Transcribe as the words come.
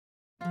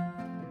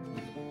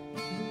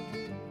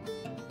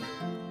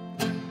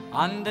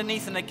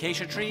Underneath an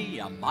acacia tree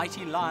a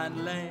mighty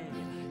lion lay.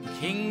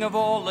 King of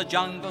all the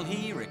jungle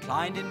he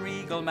reclined in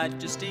regal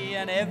majesty,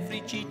 and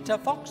every cheetah,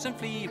 fox and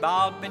flea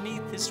bowed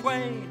beneath his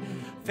sway.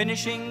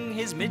 Finishing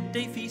his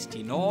midday feast,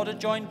 he gnawed a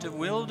joint of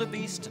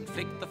wildebeest and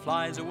flicked the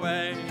flies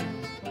away.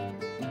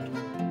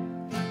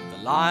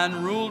 The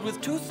lion ruled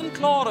with tooth and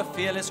claw, a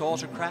fearless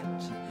autocrat.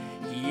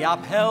 He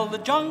upheld the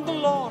jungle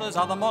law as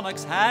other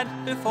monarchs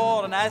had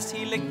before, and as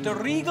he licked a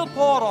regal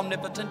paw,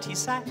 omnipotent he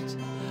sat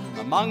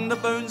among the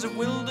bones of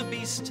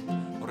wildebeest,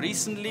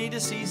 recently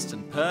deceased,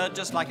 and purred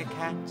just like a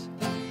cat.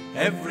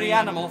 Every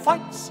animal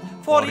fights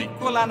for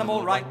equal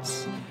animal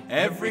rights.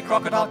 Every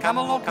crocodile,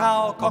 camel or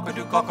cow,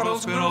 cockatoo, cockerel,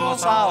 squirrel or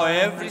sow,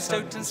 every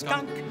stoat and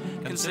skunk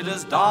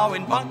considers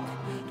Darwin bunk.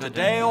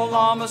 Today all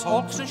llamas,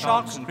 hawks and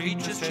sharks and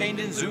creatures chained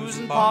in zoos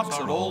and parks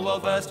are all well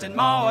versed in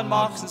Mao and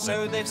Marx, and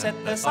so they've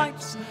set their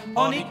sights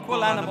on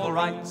equal animal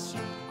rights.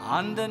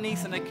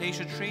 Underneath an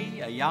acacia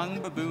tree a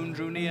young baboon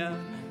drew near,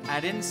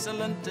 and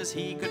insolent as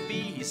he could be,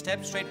 he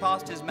stepped straight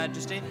past his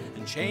majesty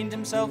and chained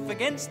himself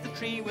against the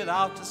tree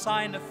without a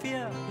sign of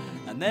fear,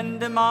 and then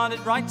demanded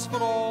rights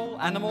for all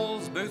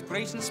animals, both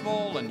great and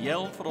small, and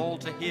yelled for all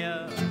to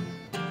hear.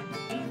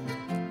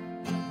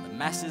 The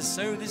masses,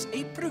 so this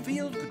ape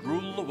revealed, could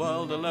rule the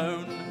world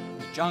alone.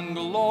 The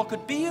jungle law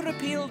could be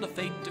repealed, the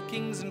fate of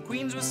kings and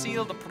queens was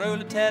sealed, the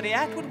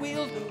proletariat would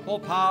wield all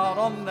power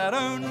on their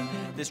own.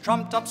 This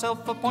trumped-up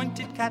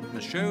self-appointed cat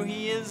must show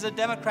he is a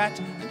democrat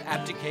and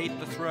abdicate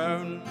the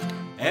throne.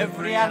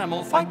 Every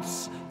animal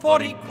fights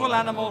for equal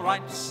animal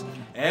rights.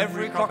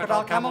 Every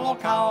crocodile, camel or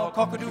cow,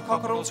 cockatoo,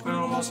 cockerel,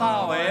 squirrel or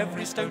sow,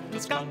 every stoat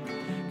and skunk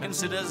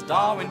considers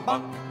Darwin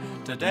bunk.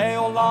 Today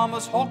all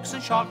llamas, hawks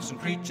and sharks and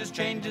creatures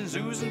chained in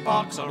zoos and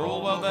parks are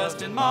all well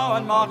versed in Mao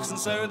and Marx, and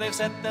so they've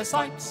set their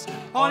sights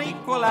on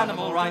equal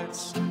animal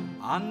rights.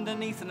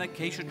 Underneath an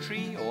acacia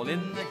tree, all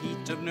in the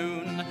heat of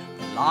noon,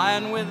 the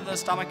lion with a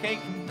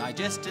stomachache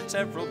digested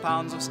several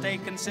pounds of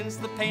steak, and since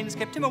the pains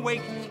kept him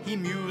awake, he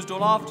mused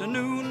all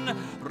afternoon.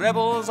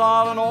 Rebels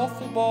are an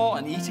awful bore,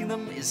 and eating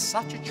them is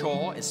such a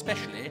chore,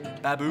 especially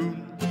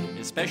baboon,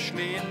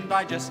 especially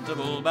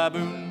indigestible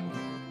baboon.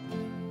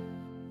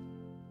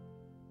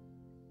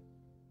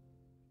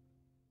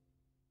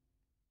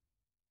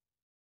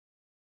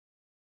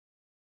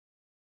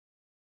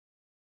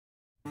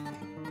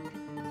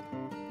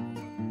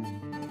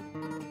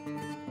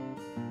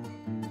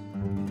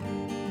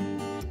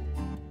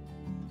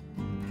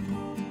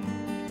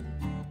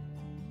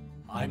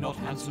 I'm not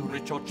handsome,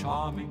 rich or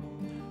charming,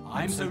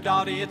 I'm so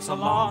dowdy it's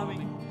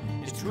alarming.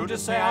 It's true to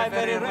say I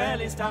very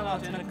rarely stand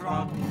out in a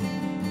crowd.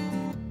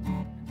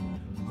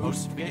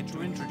 Hosts forget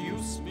to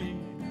introduce me,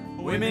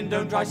 women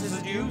don't try to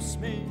seduce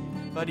me,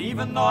 but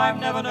even though I've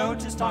never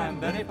noticed I am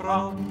very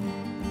proud.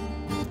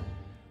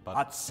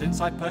 But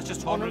since I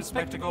purchased horn-rimmed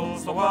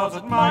spectacles, the world's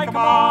at my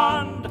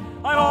command.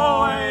 I'm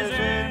always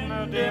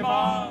in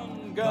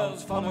demand,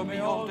 girls follow me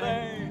all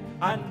day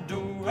and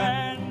do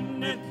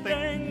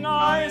anything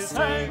I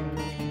say.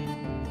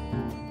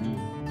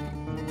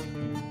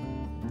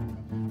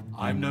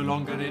 I'm no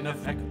longer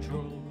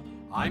ineffectual,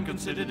 I'm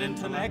considered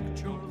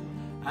intellectual,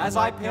 as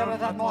I peer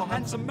at more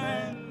handsome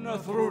men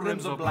through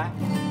rims of black.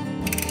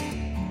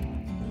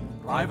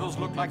 Rivals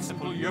look like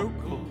simple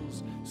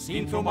yokels,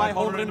 seen through my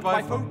horn-rimmed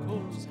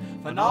bifocals,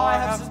 for now I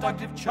have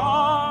seductive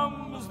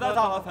charms that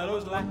other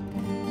fellows lack.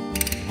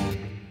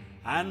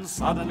 And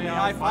suddenly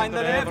I find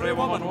that every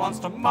woman wants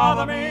to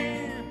mother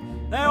me,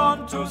 they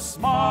want to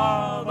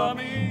smother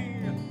me.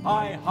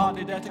 I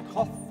hardly dare to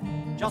cough,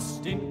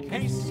 just in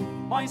case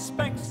my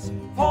specs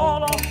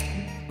fall off.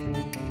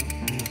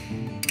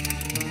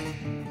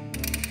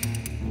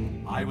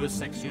 I was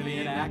sexually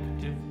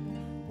inactive,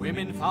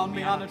 women found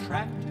me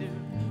unattractive,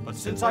 but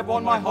since I've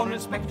worn my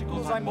horn-rimmed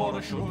spectacles I'm more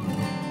assured.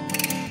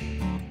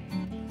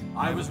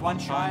 I was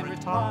once shy and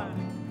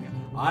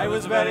retiring, I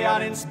was very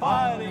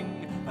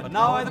uninspiring, but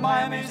now with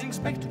my amazing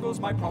spectacles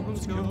my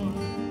problem's cured.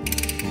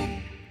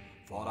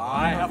 For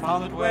I have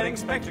found that wearing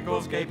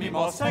spectacles gave me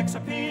more sex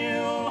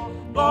appeal,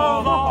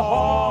 though the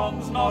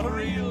horn's not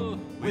real.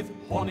 With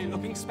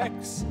horny-looking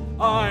specs,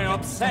 I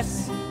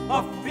obsess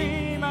the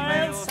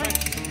female sex.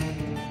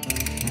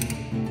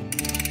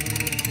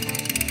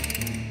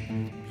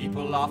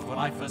 People laughed when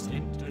I first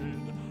entered,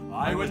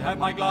 I would have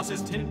my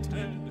glasses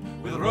tinted.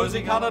 With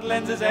rosy-colored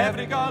lenses,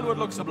 every girl would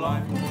look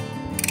sublime.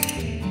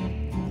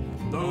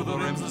 Though the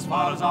rims, as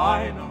far as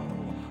I know,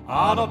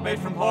 are not made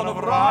from horn of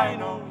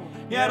rhino,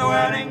 yet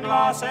wearing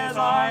glasses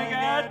I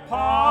get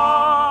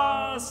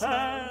passes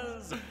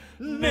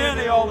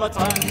nearly all the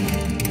time.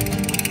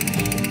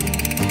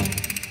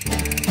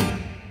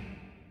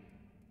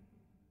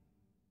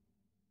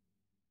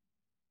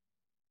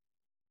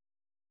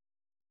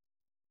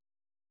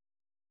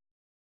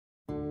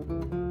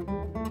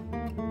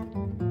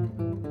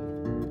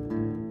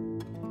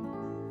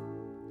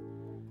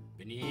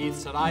 Beneath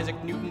Sir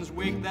Isaac Newton's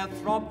wig there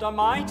throbbed a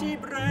mighty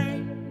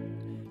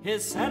brain.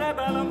 His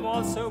cerebellum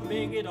was so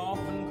big it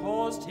often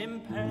caused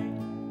him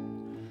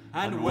pain.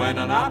 And when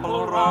an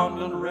apple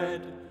round and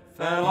red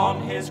fell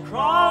on his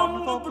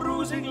crown, the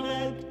bruising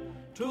led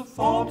to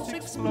thoughts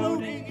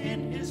exploding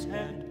in his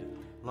head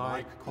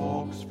like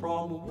corks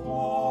from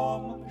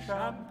warm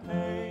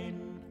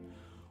champagne.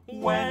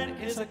 When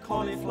is a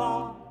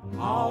cauliflower?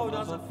 How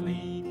does a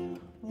flea?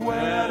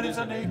 Where is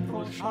an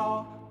April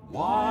shower?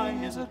 Why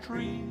is a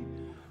tree?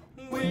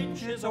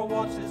 Which is a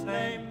what's his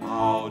name?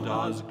 How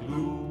does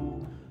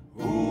glue?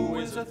 Who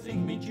is a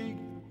thingummyjig?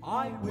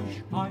 I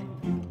wish I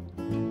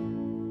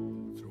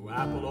knew. Through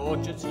apple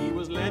orchards he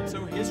was led,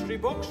 so history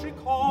books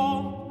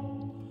recall.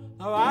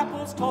 Though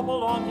apples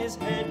toppled on his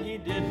head, he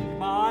didn't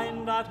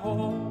mind at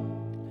all.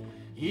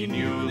 He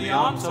knew the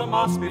answer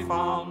must be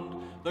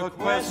found. The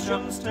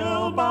question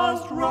still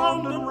buzzed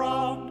round and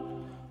round.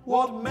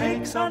 What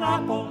makes an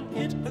apple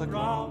hit the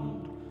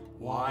ground?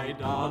 Why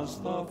does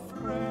the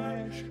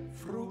fresh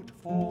fruit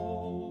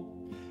fall?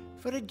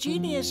 For a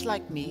genius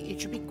like me,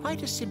 it should be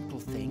quite a simple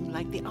thing,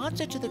 like the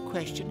answer to the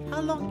question, how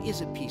long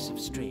is a piece of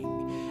string?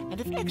 And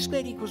if x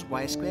squared equals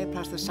y squared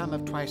plus the sum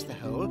of twice the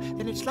whole,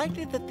 then it's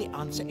likely that the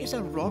answer is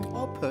a rod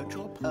or perch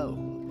or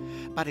pole.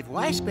 But if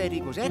y squared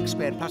equals x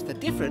squared plus the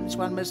difference,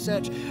 one must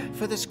search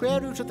for the square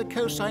root of the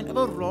cosine of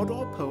a rod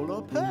or pole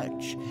or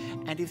perch.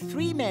 And if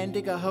 3 men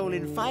dig a hole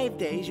in 5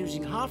 days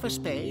using half a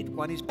spade,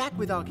 one is back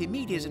with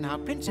Archimedes and how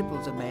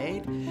principles are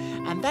made.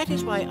 And that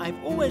is why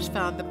I've always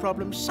found the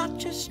problem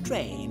such a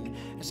strain,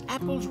 as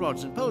apples,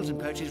 rods and poles and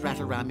perches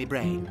rattle round me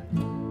brain.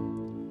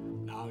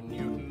 Now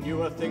Newton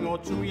knew a thing or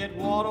two, yet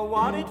wore a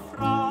worried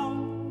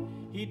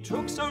frown. He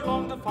took so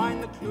long to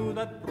find the clue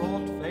that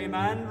brought fame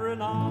and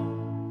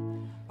renown.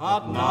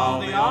 But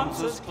now the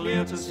answer's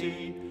clear to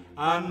see,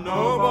 and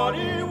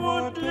nobody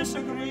would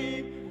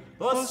disagree.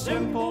 The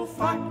simple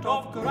fact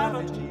of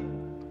gravity,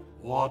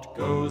 what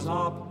goes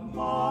up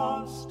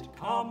must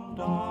come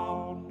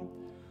down.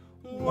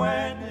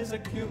 When is a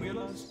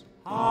cumulus?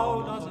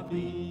 How does a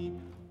be?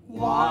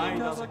 Why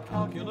does a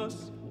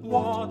calculus?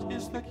 What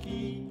is the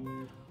key?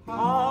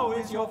 How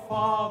is your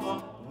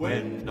father?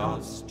 When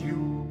does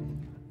stew?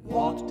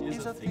 What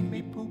is a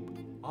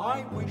thingummypoop?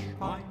 I wish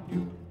I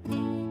knew.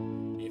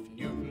 If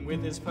Newton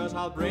with his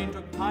fertile brain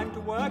took time to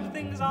work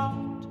things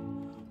out,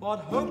 what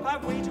hope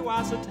have we to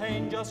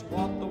ascertain just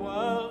what the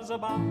world's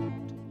about?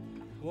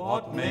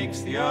 What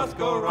makes the earth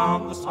go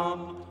round the sun?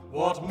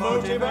 What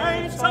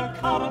motivates a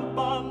current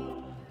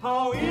bun?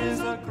 How is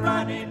a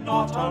granny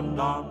not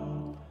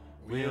undone?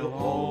 We'll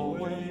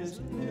always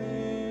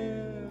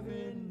live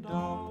in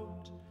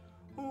doubt.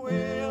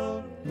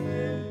 We'll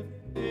live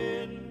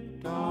in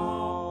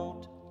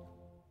doubt.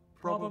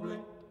 Probably.